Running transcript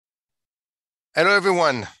Hello,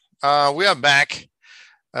 everyone. We are back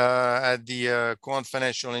at the Quant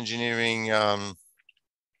Financial Engineering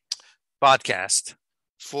podcast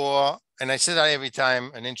and I say that every time,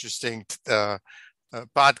 an interesting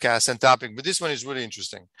podcast and topic, but this one is really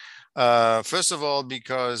interesting. First of all,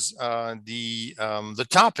 because the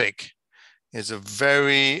topic is a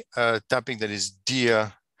very topic that is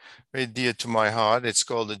very dear to my heart. It's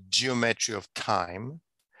called the geometry of time.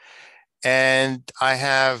 And I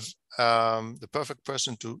have the perfect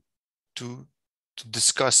person to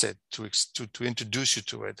discuss it, to introduce you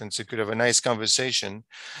to it, and so you could have a nice conversation.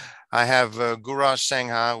 I have Gurraj Singh,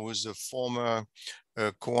 who is a former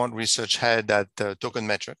quant research head at Token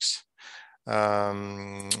Metrics.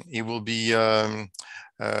 He will be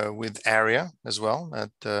with Aria as well,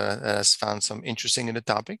 that has found some interesting in the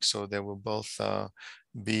topic, so they will both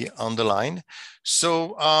be on the line.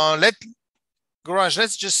 So Gurraj,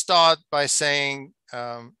 let's just start by saying,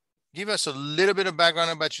 give us a little bit of background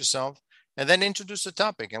about yourself, and then introduce the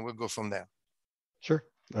topic, and we'll go from there. Sure.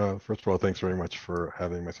 First of all, thanks very much for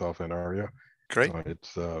having myself and Aria. Great.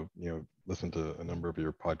 It's listened to a number of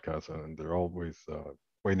your podcasts, and they're always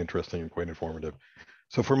quite interesting and quite informative.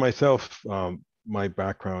 So for myself, my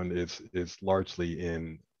background is largely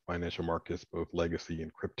in financial markets, both legacy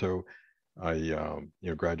and crypto. I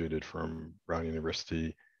graduated from Brown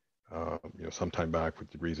University some time back with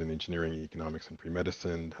degrees in engineering, economics, and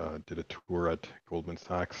pre-medicine. Did a tour at Goldman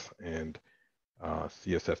Sachs and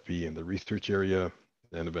CSFB in the research area,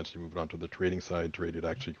 and eventually moved on to the trading side. Traded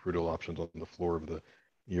actually crude oil options on the floor of the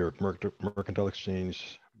New York Mercantile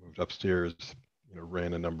Exchange. Moved upstairs,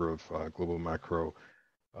 ran a number of global macro,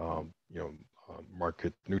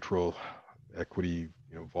 market neutral equity,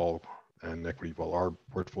 vol and equity vol R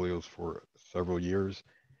portfolios for several years.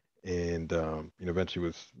 And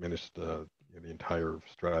eventually managed the entire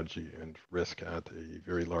strategy and risk at a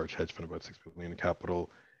very large hedge fund, about $6 billion in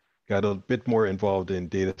capital. Got a bit more involved in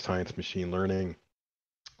data science, machine learning.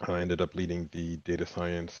 I ended up leading the data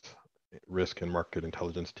science, risk, and market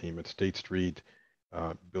intelligence team at State Street,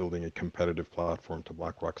 building a competitive platform to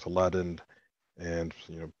BlackRock's Aladdin. And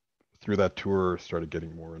through that tour, started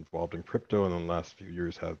getting more involved in crypto, and in the last few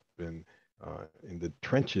years have been in the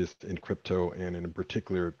trenches in crypto, and in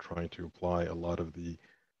particular trying to apply a lot of the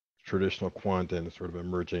traditional quant and sort of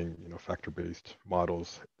emerging factor-based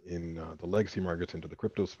models in the legacy markets into the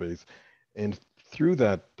crypto space. And through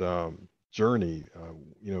that journey,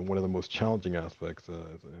 one of the most challenging aspects,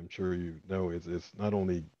 as I'm sure you know, is not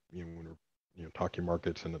only when we're talking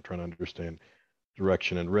markets and trying to understand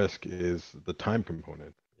direction and risk, is the time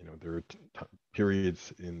component. There are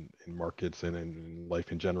periods in markets and in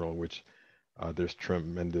life in general in which there's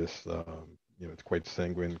tremendous, it's quite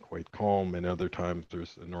sanguine, quite calm, and other times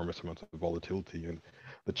there's enormous amounts of volatility. And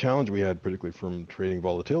the challenge we had, particularly from trading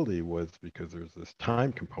volatility, was because there's this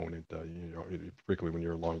time component. Particularly when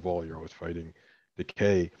you're a long vol, you're always fighting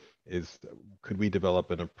decay. Could we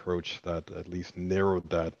develop an approach that at least narrowed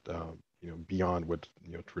that, beyond what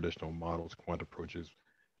traditional models, quant approaches,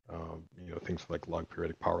 things like log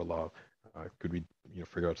periodic power law? Could we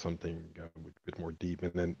figure out something a bit more deep?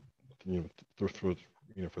 And then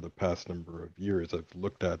for the past number of years, I've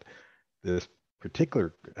looked at this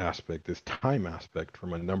particular aspect, this time aspect,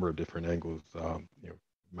 from a number of different angles,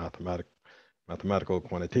 mathematical,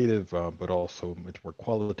 quantitative, but also much more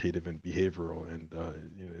qualitative and behavioral. And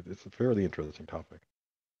it's a fairly interesting topic.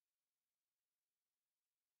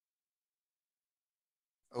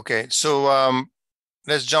 Okay, so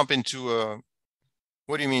let's jump into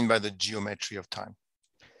what do you mean by the geometry of time?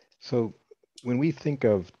 So when we think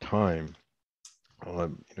of time,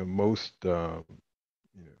 most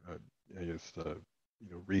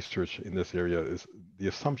research in this area is the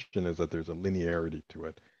assumption is that there's a linearity to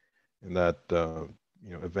it, and that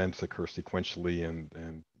events occur sequentially,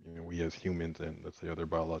 and we as humans and let's say other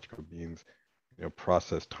biological beings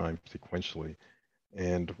process time sequentially.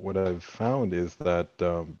 And what I've found is that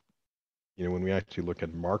when we actually look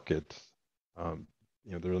at markets,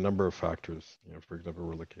 there are a number of factors. For example,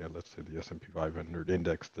 we're looking at, let's say, the S&P 500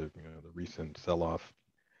 index, the recent sell-off,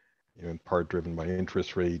 in part driven by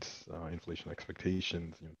interest rates, inflation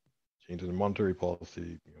expectations, changes in monetary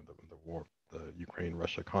policy, the war, the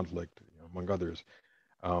Ukraine-Russia conflict, among others.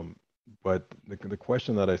 But the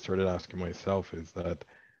question that I started asking myself is that,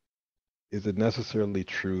 is it necessarily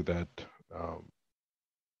true that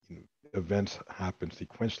events happen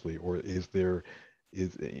sequentially, or is there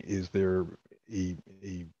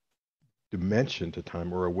a dimension to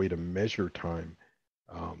time, or a way to measure time,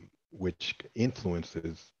 which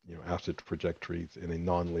influences asset trajectories in a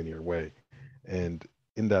non-linear way? And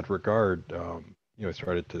in that regard,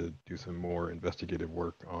 started to do some more investigative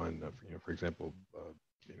work on, for example,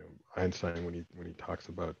 Einstein when he talks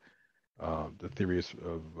about the theories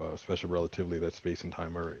of special relativity, that space and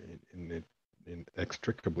time are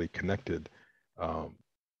inextricably connected.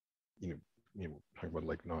 Talking about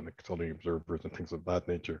like non-accelerating observers and things of that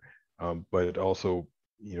nature, but also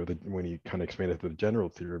when you kind of expand it to the general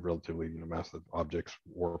theory of relativity, massive objects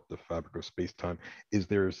warp the fabric of space-time. Is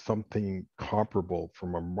there something comparable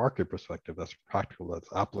from a market perspective that's practical, that's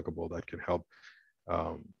applicable, that can help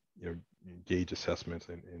gauge assessments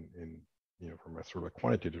in from a sort of a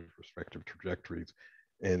quantitative perspective, trajectories?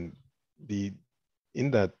 And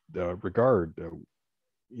in that regard,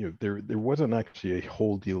 there wasn't actually a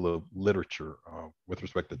whole deal of literature with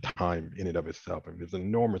respect to time in and of itself. I mean, there's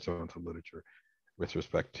enormous amounts of literature with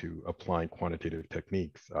respect to applying quantitative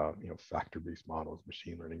techniques, factor-based models,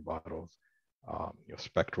 machine learning models,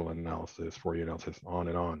 spectral analysis, Fourier analysis, on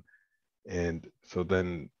and on. And so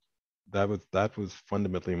then that was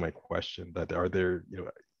fundamentally my question: that are there,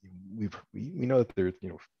 we know that there's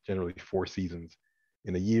generally 4 seasons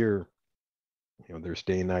in a year. There's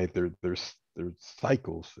day and night. There's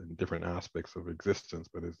cycles in different aspects of existence.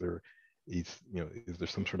 But is there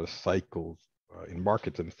some sort of cycles in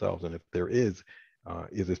markets themselves? And if there is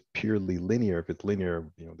it purely linear? If it's linear,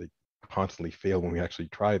 they constantly fail when we actually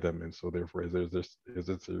try them. And so therefore, is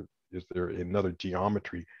there another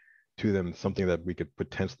geometry to them, something that we could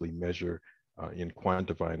potentially measure and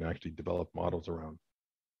quantify and actually develop models around?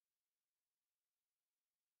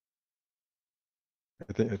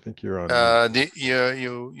 I think you're on. The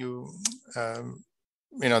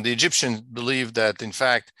Egyptians believed that in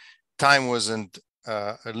fact time wasn't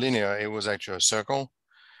linear; it was actually a circle,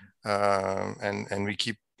 and we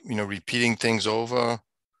keep repeating things over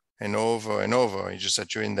and over and over. It's just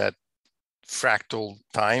that you're in that fractal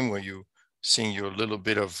time where you seeing your little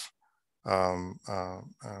bit of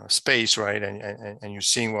space, right? And you're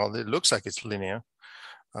seeing, well, it looks like it's linear,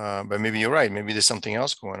 but maybe you're right. Maybe there's something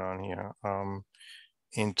else going on here.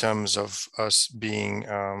 In terms of us being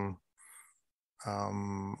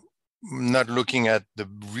not looking at the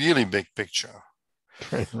really big picture.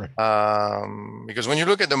 Right. Because when you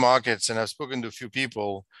look at the markets, and I've spoken to a few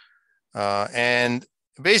people, and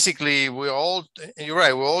basically you're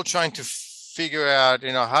right, we're all trying to figure out,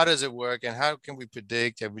 how does it work and how can we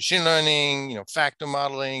predict machine learning, factor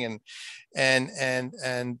modeling, and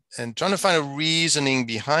trying to find a reasoning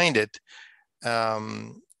behind it.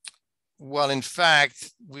 Well, in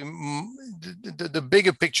fact, the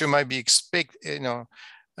bigger picture might be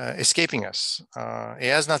escaping us.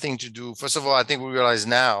 It has nothing to do. First of all, I think we realize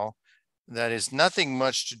now that it's nothing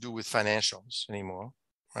much to do with financials anymore,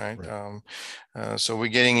 right? So we're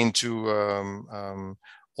getting into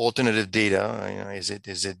alternative data. Is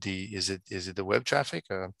it the web traffic?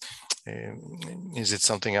 Is it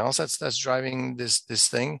something else that's driving this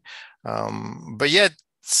thing? But yet,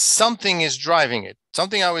 something is driving it.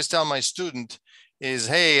 Something I always tell my student is,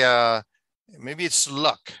 hey, maybe it's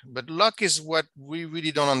luck, but luck is what we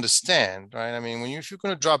really don't understand, right? I mean, if you're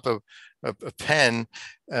going to drop a pen,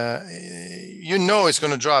 it's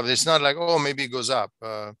going to drop. It's not like, oh, maybe it goes up.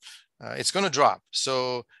 It's going to drop.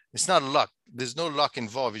 So it's not luck. There's no luck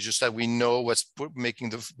involved. It's just that we know what's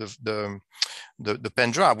making the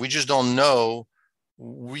pen drop. We just don't know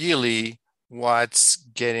really what's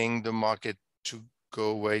getting the market to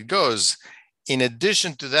go where it goes. In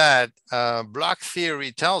addition to that, block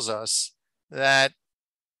theory tells us that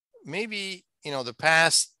maybe the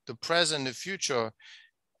past, the present, the future,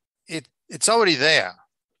 it's already there.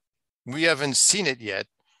 We haven't seen it yet,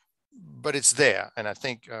 but it's there. And I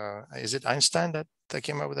think is it Einstein that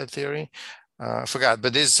came up with that theory? I forgot,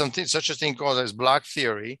 but there's such a thing called as block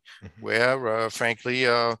theory, where frankly,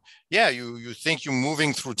 you think you're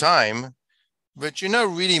moving through time, but you're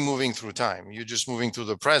not really moving through time. You're just moving through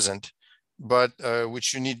the present, but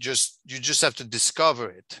which you just have to discover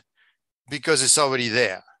it because it's already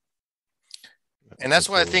there. And that's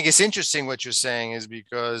why I think it's interesting what you're saying, is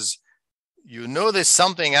because there's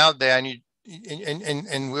something out there,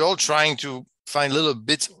 and we're all trying to find little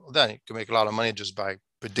bits. Then you can make a lot of money just by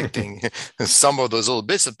predicting some of those little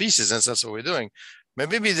bits and pieces, and that's what we're doing. But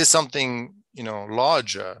maybe there's something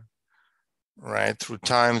larger, right, through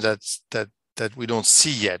time that we don't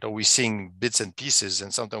see yet, or we're seeing bits and pieces,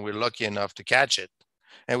 and something we're lucky enough to catch it.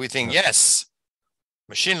 And we think, yes,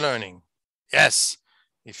 machine learning. Yes.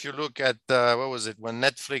 If you look at, what was it, when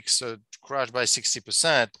Netflix crashed by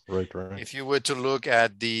 60%, right. If you were to look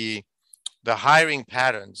at the hiring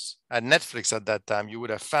patterns at Netflix at that time, you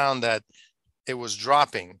would have found that it was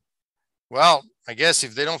dropping. Well, I guess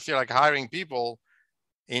if they don't feel like hiring people,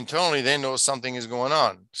 internally they know something is going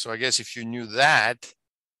on. So I guess if you knew that,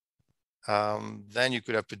 then you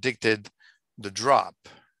could have predicted the drop.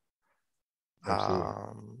 Absolutely.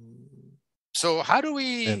 So how do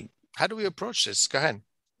we approach this? Go ahead.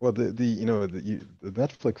 Well, the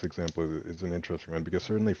Netflix example is an interesting one because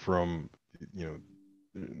certainly from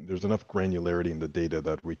there's enough granularity in the data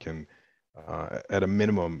that we can, at a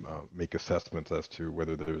minimum, make assessments as to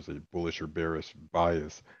whether there's a bullish or bearish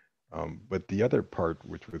bias. But the other part,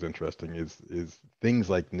 which was interesting, is things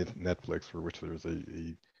like Netflix, for which there's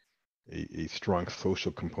a strong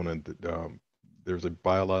social component. That, there's a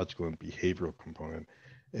biological and behavioral component,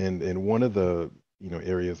 and one of the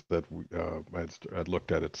areas that I'd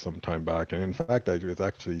looked at it some time back, and in fact, I was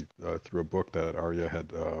actually through a book that Aria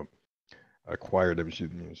had acquired. I mean, she's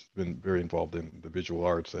been very involved in the visual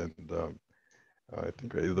arts, and I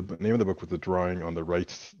think the name of the book was "The Drawing on the Right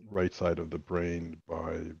Side of the Brain" by,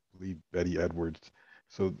 I believe, Betty Edwards.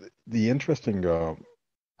 So the interesting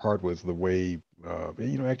part was the way,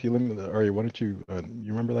 actually, Aria, why don't you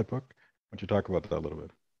remember that book? Why don't you talk about that a little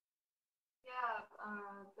bit? Yeah,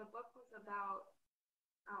 the book was about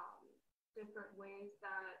different ways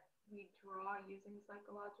that we draw using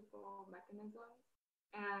psychological mechanisms.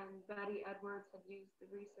 And Betty Edwards had used the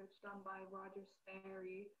research done by Roger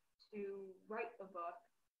Sperry to write the book.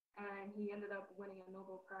 And he ended up winning a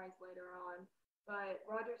Nobel Prize later on. But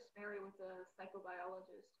Roger Sperry was a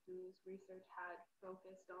psychobiologist whose research had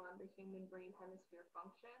focused on the human brain hemisphere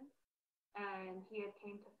function. And he had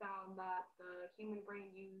came to found that the human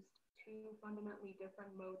brain used two fundamentally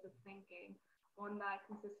different modes of thinking, one that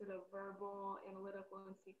consisted of verbal, analytical,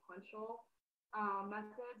 and sequential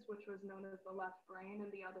methods, which was known as the left brain, and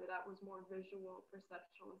the other that was more visual,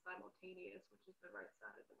 perceptual, and simultaneous, which is the right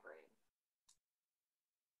side of the brain.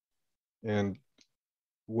 And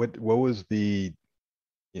what was the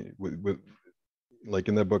like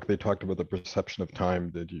in that book they talked about the perception of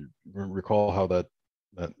time. Did you recall how that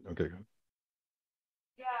okay?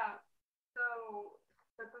 Yeah. So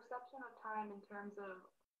the perception of time in terms of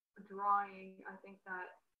drawing, I think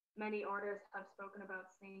that many artists have spoken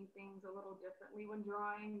about seeing things a little differently when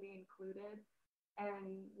drawing, me included.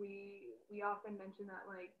 And we often mention that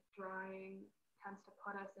like drawing tends to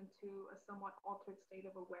put us into a somewhat altered state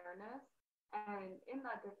of awareness. And in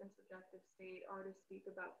that different subjective state, artists speak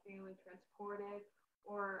about feeling transported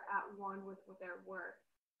or at one with their work.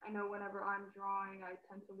 I know whenever I'm drawing, I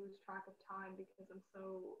tend to lose track of time because I'm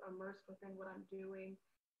so immersed within what I'm doing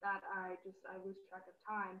that I lose track of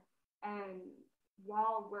time. And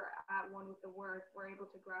while we're at one with the work, we're able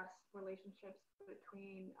to grasp relationships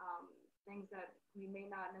between things that we may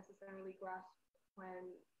not necessarily grasp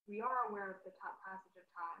when we are aware of the passage of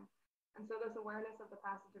time. And so this awareness of the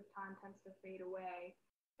passage of time tends to fade away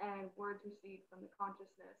and words recede from the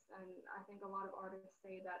consciousness. And I think a lot of artists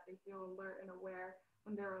say that they feel alert and aware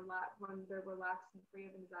when they're relaxed and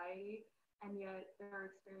free of anxiety, and yet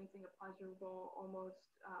they're experiencing a pleasurable, almost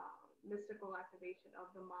mystical activation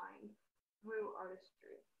of the mind through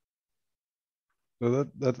artistry. So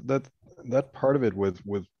that part of it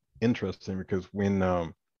was interesting because when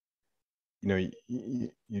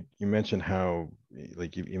you mentioned how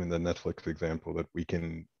like even the Netflix example that we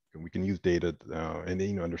can use data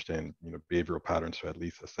and understand behavioral patterns to at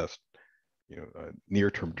least assess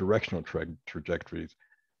near-term directional trajectories,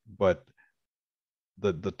 but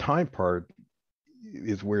the time part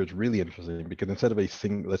is where it's really interesting because instead of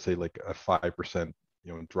let's say like a 5%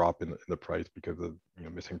 drop in the price because of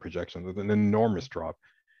missing projections, there's an enormous drop,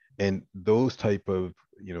 and those type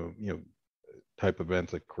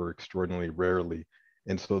events occur extraordinarily rarely.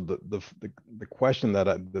 And so the question that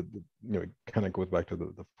kind of goes back to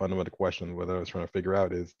the fundamental question what I was trying to figure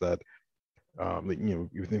out is that you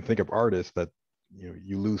think of artists that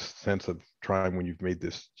you lose sense of time when you've made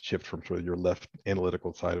this shift from sort of your left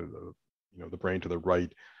analytical side of the brain to the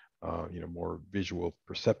right more visual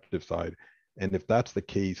perceptive side. And if that's the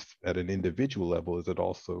case at an individual level, is it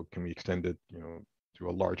also can we extend it to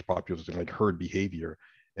a large population like herd behavior?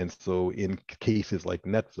 And so in cases like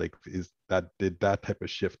Netflix, did that type of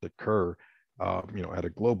shift occur at a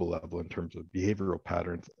global level in terms of behavioral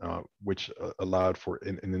patterns, which allowed for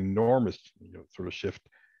an enormous sort of shift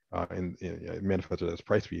in manifested as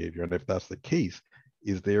price behavior? And if that's the case,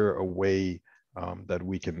 is there a way that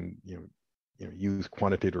we can use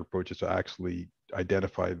quantitative approaches to actually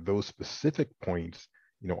identify those specific points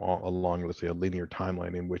along, let's say, a linear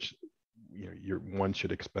timeline in which one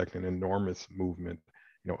should expect an enormous movement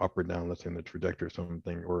up or down, let's say in the trajectory or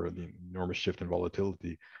something, or the enormous shift in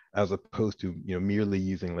volatility, as opposed to merely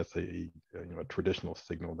using, let's say, a traditional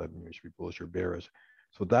signal that should be bullish or bearish.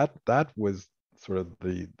 So that was sort of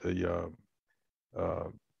the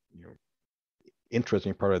you know,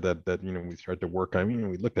 interesting part of that we started to work on.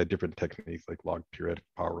 We looked at different techniques like log periodic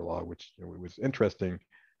power law, which it was interesting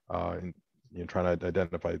in trying to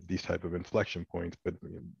identify these type of inflection points, but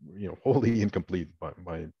wholly incomplete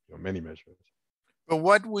by many measures. But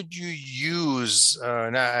what would you use?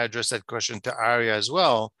 And I address that question to Aria as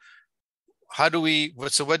well. What do we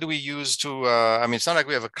use to? It's not like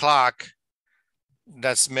we have a clock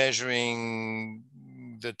that's measuring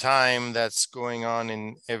the time that's going on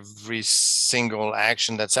in every single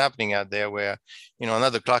action that's happening out there, where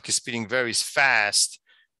another clock is speeding very fast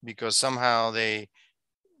because somehow they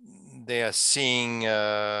are seeing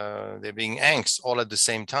they're being angst all at the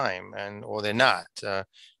same time, or they're not.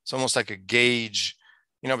 It's almost like a gauge,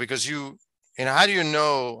 because how do you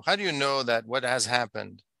know that what has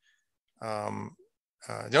happened?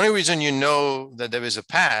 The only reason you know that there is a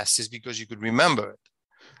past is because you could remember it.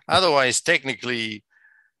 Otherwise, technically,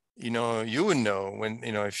 you would know when,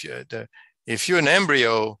 if you're an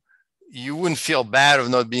embryo, you wouldn't feel bad of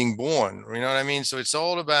not being born. You know what I mean? So it's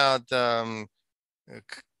all about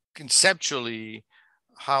conceptually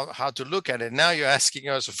how to look at it. Now you're asking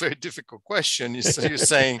us a very difficult question. You're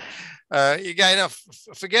saying,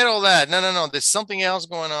 forget all that. No. There's something else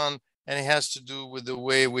going on, and it has to do with the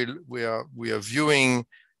way we are viewing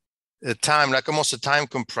the time, like almost a time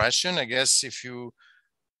compression. I guess if you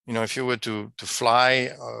were to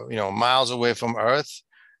fly, miles away from Earth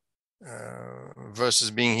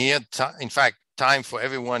versus being here, in fact, time for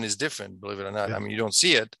everyone is different, believe it or not. Yeah. You don't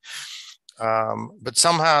see it, but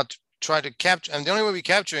somehow try to capture, and the only way we're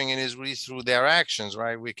capturing it is really through their actions,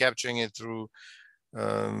 right? We're capturing it through,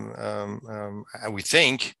 we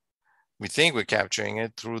think we're capturing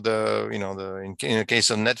it through the, in the case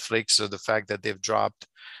of Netflix, or the fact that they've dropped,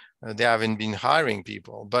 they haven't been hiring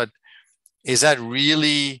people. But is that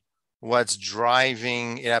really what's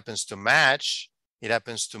driving? It happens to match, it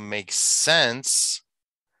happens to make sense,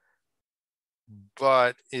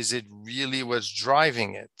 but is it really what's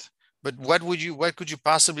driving it? But what could you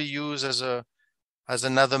possibly use as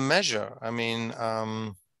another measure?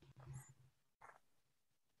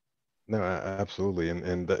 No, absolutely.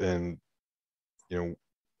 And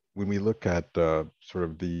when we look at sort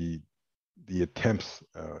of the attempts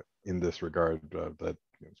in this regard that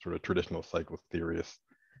sort of traditional cycle theorists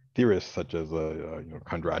such as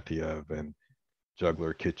Kondratiev and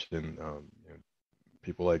Juggler, Kitchen,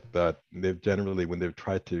 people like that, they've generally, when they've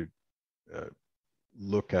tried to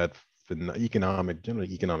look at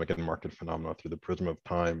generally economic and market phenomena through the prism of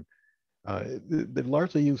time, they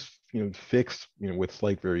largely use fixed, with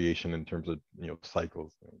slight variation in terms of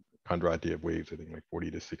cycles. Kondratiev waves, I think, like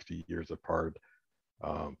 40 to 60 years apart,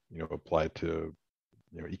 applied to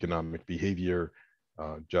economic behavior.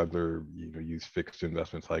 Juggler, use fixed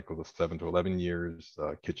investment cycles of 7 to 11 years.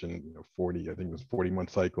 Kitchen, 40, I think it was 40-month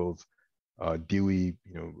cycles. Dewey,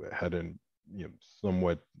 had an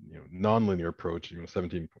somewhat nonlinear approach,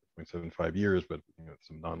 17.75 years, but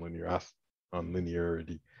some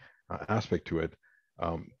nonlinearity aspect to it.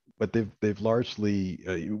 But they've largely,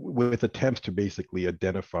 with attempts to basically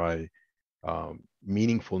identify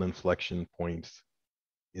meaningful inflection points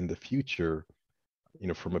in the future,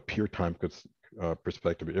 from a pure time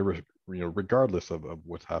perspective, regardless of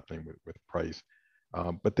what's happening with price.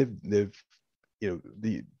 But they've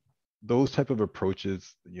those type of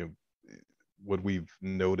approaches, what we've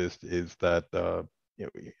noticed is that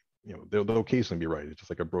they'll occasionally be right. It's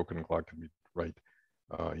just like a broken clock can be right,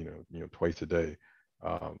 twice a day,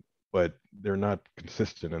 but they're not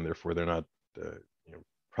consistent, and therefore they're not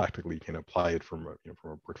practically can apply it from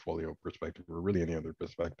a portfolio perspective or really any other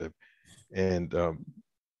perspective. And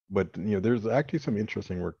but there's actually some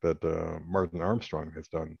interesting work that Martin Armstrong has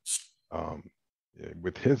done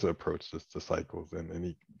with his approach to cycles, and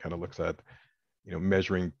he kind of looks at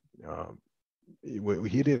measuring. He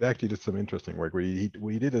did some interesting work where he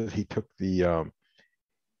did is he took the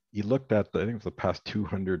he looked at I think it was the past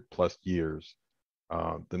 200 plus years,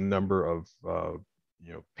 the number of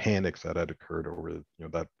panics that had occurred over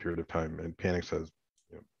that period of time, and panics as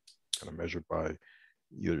kind of measured by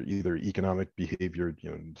either economic behavior,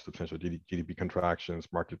 substantial GDP contractions,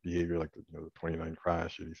 market behavior like the 29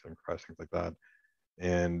 crash, 87 crash, things like that.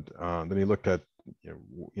 And then he looked at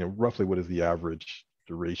roughly what is the average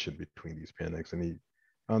duration between these panics, and he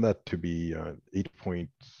found that to be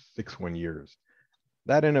 8.61 years.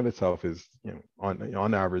 That in of itself is,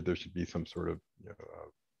 on average, there should be some sort of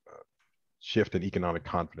shift in economic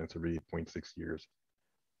confidence every 8.6 years.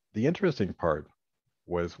 The interesting part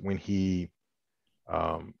was when he,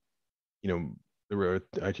 there were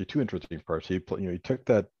actually two interesting parts. He took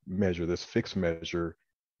that measure, this fixed measure,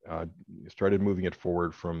 started moving it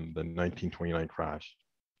forward from the 1929 crash.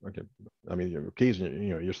 Okay, I mean, occasionally,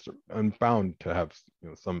 you're unbound to have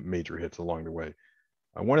some major hits along the way.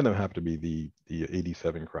 One of them happened to be the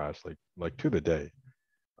 87 crash, like to the day.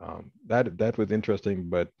 That was interesting,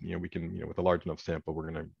 but we can with a large enough sample,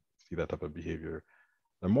 we're going to see that type of behavior.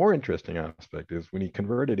 The more interesting aspect is when he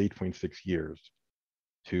converted 8.6 years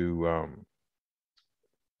to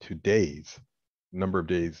days, number of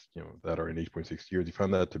days that are in 8.6 years, he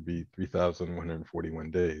found that to be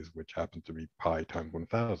 3,141 days, which happens to be pi times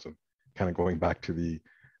 1,000. Kind of going back to the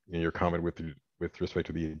your comment with respect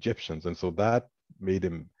to the Egyptians, and so that made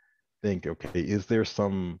him think, okay, is there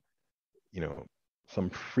some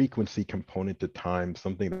frequency component to time,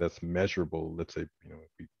 something that's measurable? Let's say, if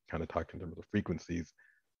we kind of talk in terms of frequencies,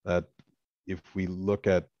 that if we look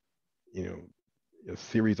at, a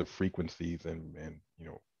series of frequencies and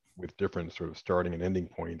with different sort of starting and ending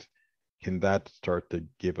points, can that start to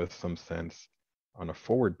give us some sense on a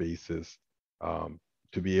forward basis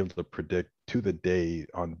to be able to predict to the day,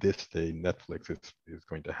 on this day, Netflix is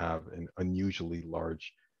going to have an unusually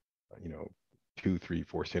large, 2, 3,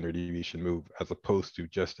 4 standard deviation move, as opposed to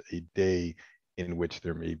just a day in which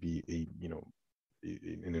there may be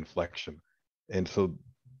an inflection. And so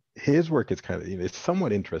his work is kind of, it's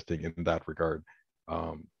somewhat interesting in that regard.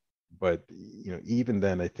 But even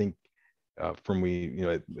then, I think as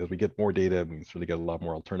we get more data, we certainly get a lot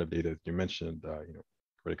more alternative data. As you mentioned,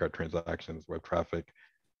 credit card transactions, web traffic.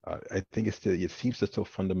 I think it seems to still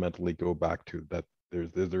fundamentally go back to that.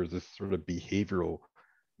 There's this sort of behavioral,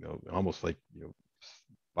 almost like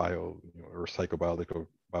bio or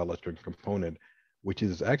psychobiological component, which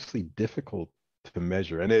is actually difficult to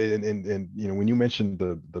measure. And when you mentioned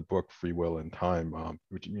the book Free Will and Time,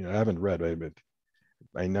 which I haven't read, but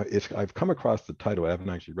I know I've come across the title. I haven't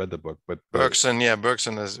actually read the book, but Bergson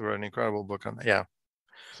has wrote an incredible book on that. Yeah.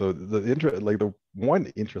 So the one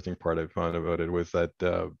interesting part I found about it was that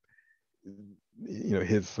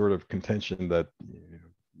his sort of contention that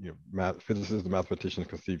physicists and mathematicians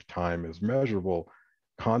conceive time as measurable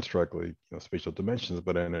constructly, spatial dimensions,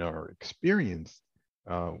 but in our experience,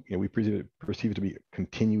 we perceive it to be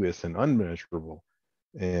continuous and unmeasurable,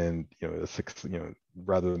 and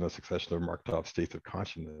rather than a succession of marked off states of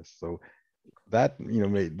consciousness. So that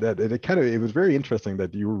made that it was very interesting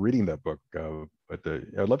that you were reading that book. But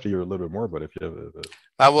I'd love to hear a little bit more about it if you have.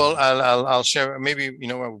 I will. I'll share. Maybe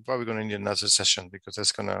we're probably going to need another session, because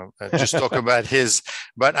that's going to just talk about his.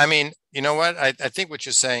 But I mean, you know what? I think what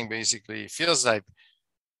you're saying basically feels like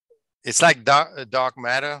it's like dark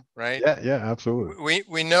matter, right? Yeah, absolutely.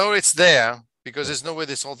 We know it's there, because there's no way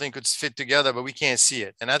this whole thing could fit together, but we can't see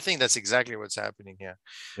it. And I think that's exactly what's happening here.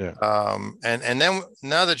 Yeah. And then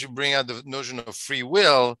now that you bring out the notion of free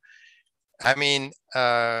will, I mean,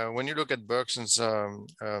 when you look at Bergson's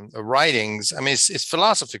writings, I mean, it's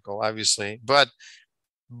philosophical, obviously, but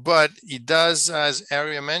it does, as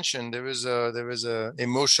Aria mentioned, there is a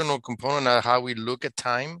emotional component of how we look at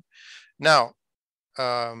time. Now,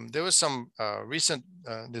 there was some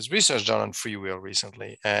there's research done on free will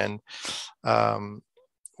recently, and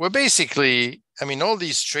we're basically, I mean, all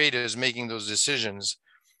these traders making those decisions,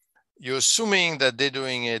 you're assuming that they're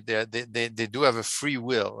doing it, they do have a free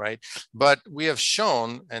will, right? But we have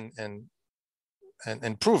shown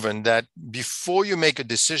and proven that before you make a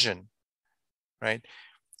decision, right,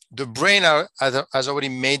 the brain has already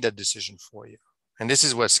made that decision for you. And this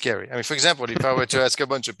is what's scary. I mean, for example, if I were to ask a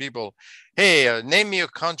bunch of people, hey, name me a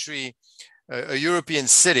country, a European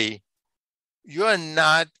city, you are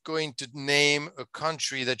not going to name a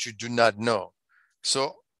country that you do not know.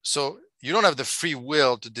 So you don't have the free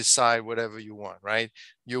will to decide whatever you want, right?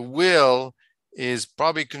 Your will is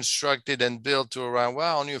probably constructed and built to around,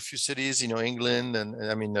 well, only a few cities, England and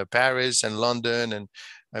I mean, Paris and London. And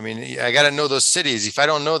I mean, I got to know those cities. If I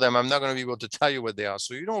don't know them, I'm not going to be able to tell you what they are.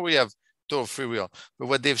 So you don't really have total free will. But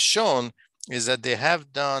what they've shown is that they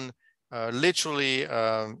have done literally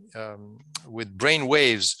with brain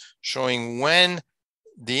waves, showing when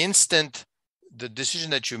the instant the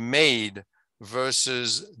decision that you made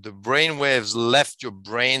versus the brain waves left your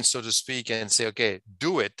brain, so to speak, and say, okay,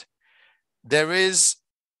 do it, there is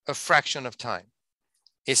a fraction of time.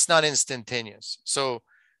 It's not instantaneous. So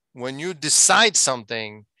when you decide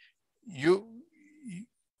something,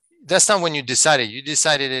 that's not when you decided. You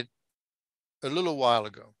decided it a little while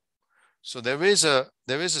ago. So there is a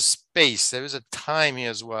space, there is a time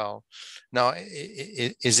here as well. Now,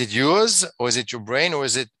 is it yours, or is it your brain, or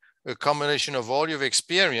is it a combination of all your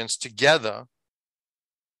experience together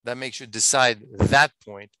that makes you decide that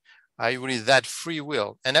point? Are you really that free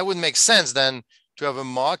will? And that would make sense then to have a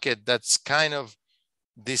market that's kind of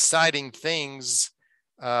deciding things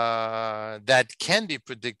that can be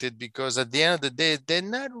predicted, because at the end of the day, they're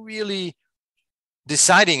not really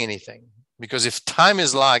deciding anything. Because if time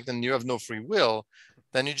is locked and you have no free will,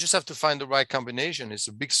 then you just have to find the right combination. It's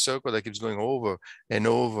a big circle that keeps going over and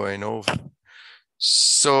over and over.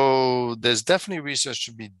 So there's definitely research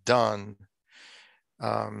to be done.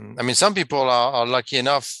 I mean, some people are lucky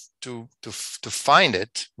enough to find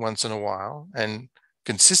it once in a while and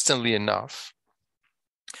consistently enough.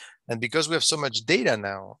 And because we have so much data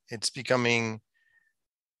now, it's becoming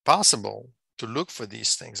possible to look for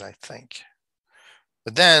these things, I think.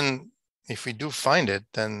 But then if we do find it,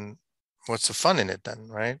 then what's the fun in it then,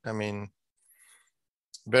 right? I mean,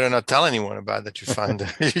 better not tell anyone about that you found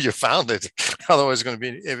it. You found it. Otherwise it's going to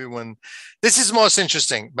be everyone. This is most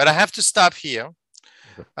interesting, but I have to stop here.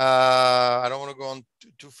 Okay. I don't want to go on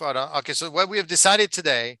too far. Okay, so what we have decided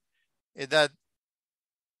today is that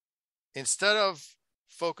instead of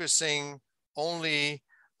focusing only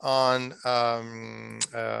on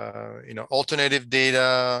alternative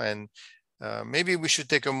data, and maybe we should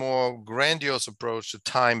take a more grandiose approach to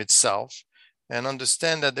time itself and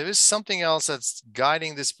understand that there is something else that's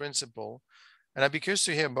guiding this principle. And I'd be curious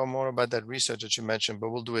to hear more about that research that you mentioned, but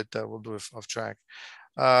we'll do it off track.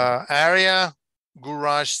 Aria,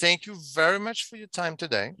 Gurraj, thank you very much for your time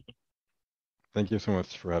today. Thank you so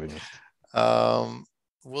much for having us.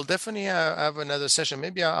 We'll definitely have another session.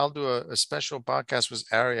 Maybe I'll do a special podcast with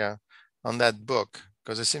Aria on that book,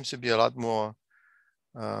 because there seems to be a lot more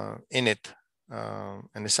in it.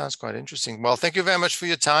 And it sounds quite interesting. Well, thank you very much for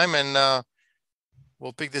your time, and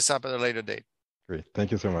we'll pick this up at a later date. Great.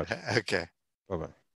 Thank you so much. Okay. Bye-bye.